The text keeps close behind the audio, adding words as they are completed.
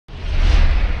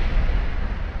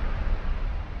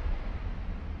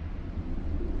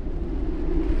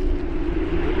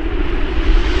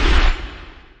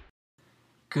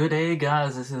Good day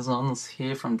guys, this is Ons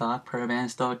here from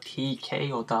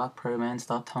darkprobans.tk or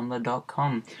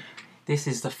darkprobans.tumblr.com. This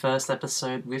is the first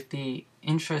episode with the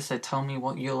intro, so tell me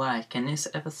what you like. In this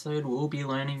episode we'll be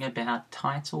learning about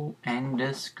title and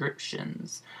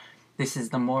descriptions. This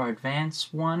is the more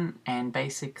advanced one, and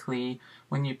basically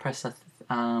when you press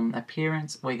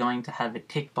appearance, we're going to have a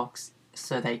tick box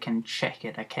so they can check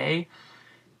it, okay?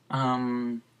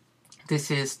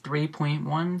 This is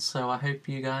 3.1, so I hope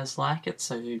you guys like it.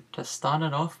 So to start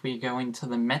it off, we go into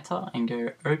the meta and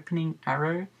go opening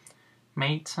arrow,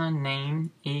 meta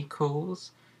name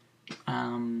equals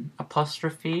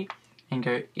apostrophe, and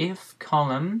go if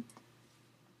column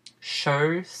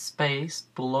show space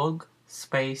blog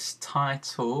space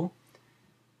title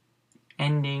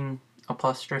ending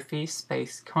apostrophe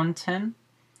space content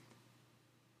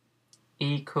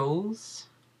equals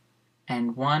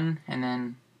and 1 and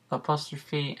then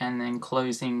apostrophe and then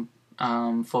closing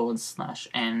forward slash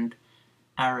and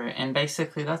arrow, and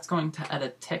basically that's going to add a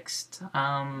text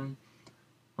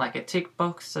like a tick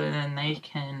box so then they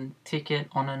can tick it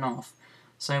on and off.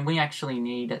 So we actually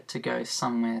need it to go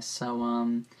somewhere, so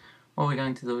what we're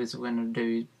going to do is we're going to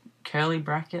do curly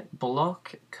bracket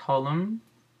block column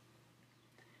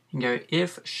and go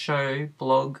if show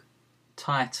blog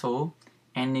title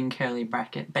ending curly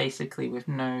bracket, basically with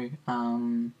no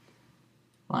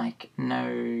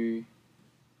no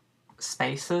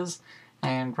spaces.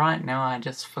 And right now I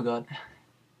just forgot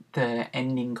the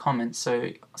ending comment,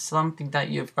 so something that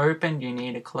you've opened you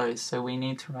need to close, so we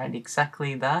need to write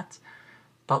exactly that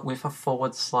but with a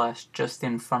forward slash just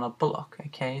in front of block.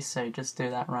 Okay, so just do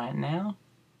that right now.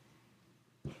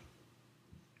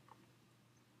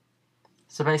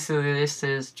 So basically this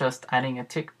is just adding a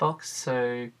tick box,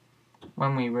 so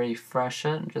when we refresh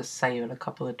it, just save it a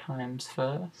couple of times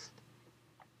first.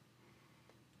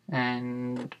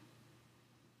 And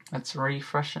let's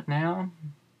refresh it now.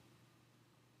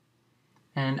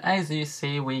 And as you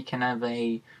see, we can have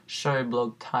a show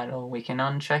blog title. We can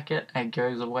uncheck it, it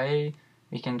goes away.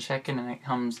 We can check it and it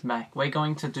comes back. We're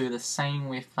going to do the same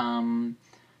with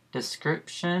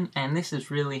description, and this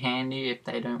is really handy if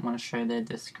they don't want to show their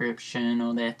description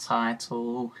or their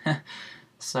title.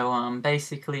 So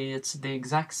basically it's the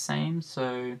exact same,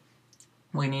 so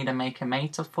we need to make a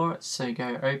meta for it. So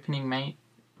go opening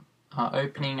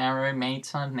arrow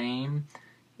meta name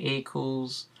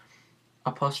equals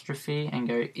apostrophe and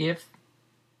go if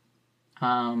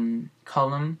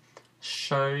column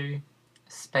show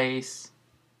space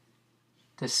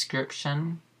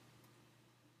description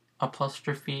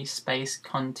apostrophe space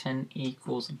content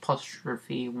equals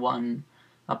apostrophe 1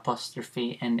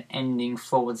 apostrophe and ending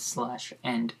forward slash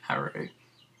and arrow.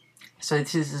 So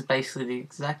this is basically the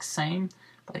exact same,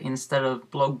 but instead of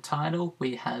blog title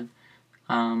we have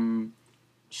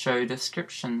show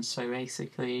description. So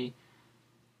basically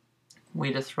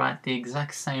we just write the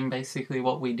exact same, basically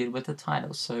what we did with the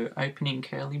title. So opening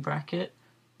curly bracket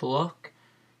block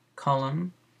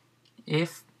column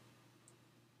if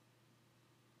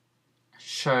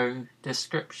show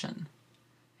description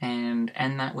and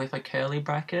end that with a curly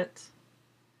bracket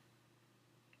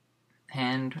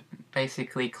and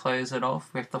basically close it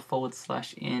off with the forward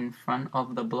slash in front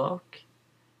of the block.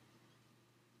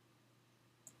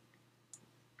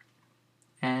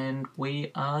 And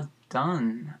we are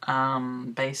done.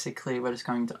 Basically we're just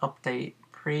going to update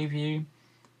preview,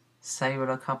 save it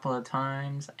a couple of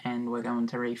times, and we're going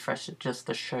to refresh it just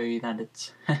to show you that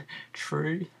it's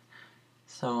true.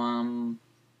 So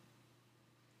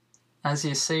as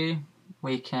you see,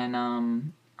 we can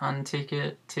untick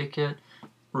it, tick it,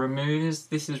 removes.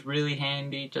 This is really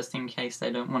handy just in case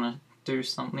they don't want to do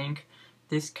something.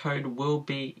 This code will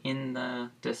be in the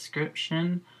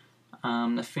description.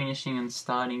 The finishing and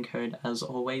starting code as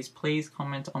always. Please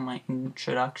comment on my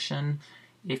introduction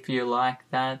if you like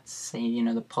that, say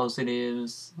the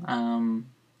positives,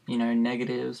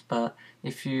 negatives, but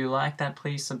if you like that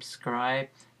please subscribe.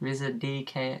 Visit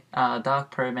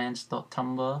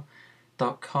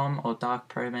darkprobans.tumblr.com or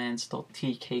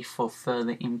darkprobans.tk for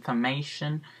further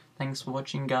information. Thanks for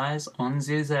watching guys, Onz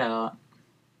is out.